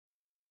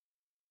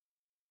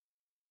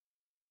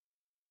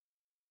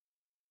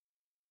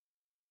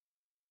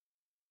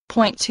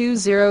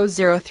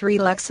5.2003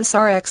 Lexus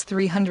RX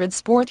 300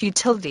 Sport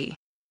Utility.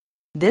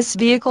 This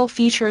vehicle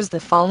features the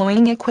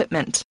following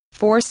equipment: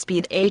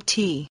 4-speed AT,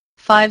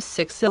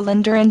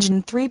 5.6-cylinder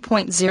engine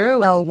 3.0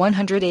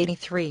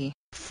 L183,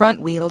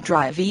 front-wheel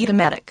drive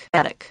automatic,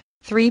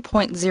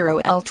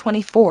 3.0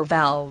 L24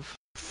 valve,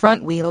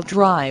 front-wheel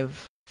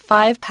drive,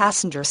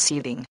 5-passenger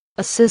seating,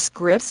 assist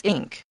grips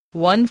Inc.,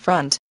 1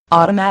 front,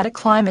 automatic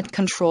climate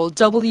control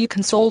W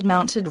console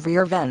mounted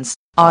rear vents,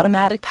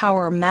 automatic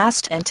power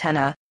mast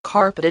antenna,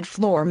 carpeted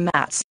floor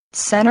mats,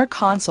 center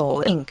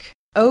console Inc.,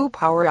 O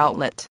power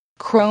outlet,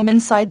 chrome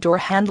inside door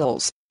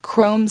handles,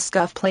 chrome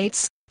scuff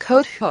plates,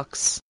 coat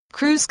hooks,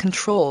 cruise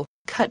control,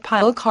 cut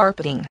pile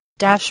carpeting,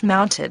 dash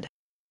mounted.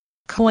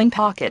 Coin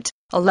pocket,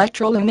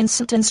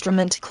 electroluminescent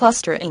instrument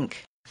cluster Inc.,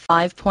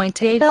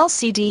 5.8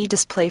 LCD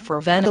display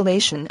for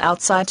ventilation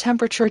outside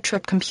temperature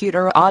trip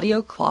computer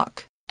audio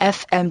clock,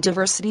 FM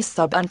diversity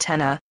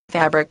sub-antenna,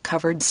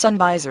 fabric-covered sun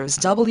visors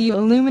W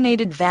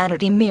illuminated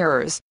vanity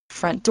mirrors,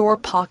 front door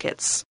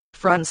pockets,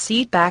 front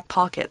seat back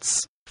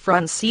pockets,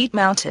 front seat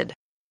mounted.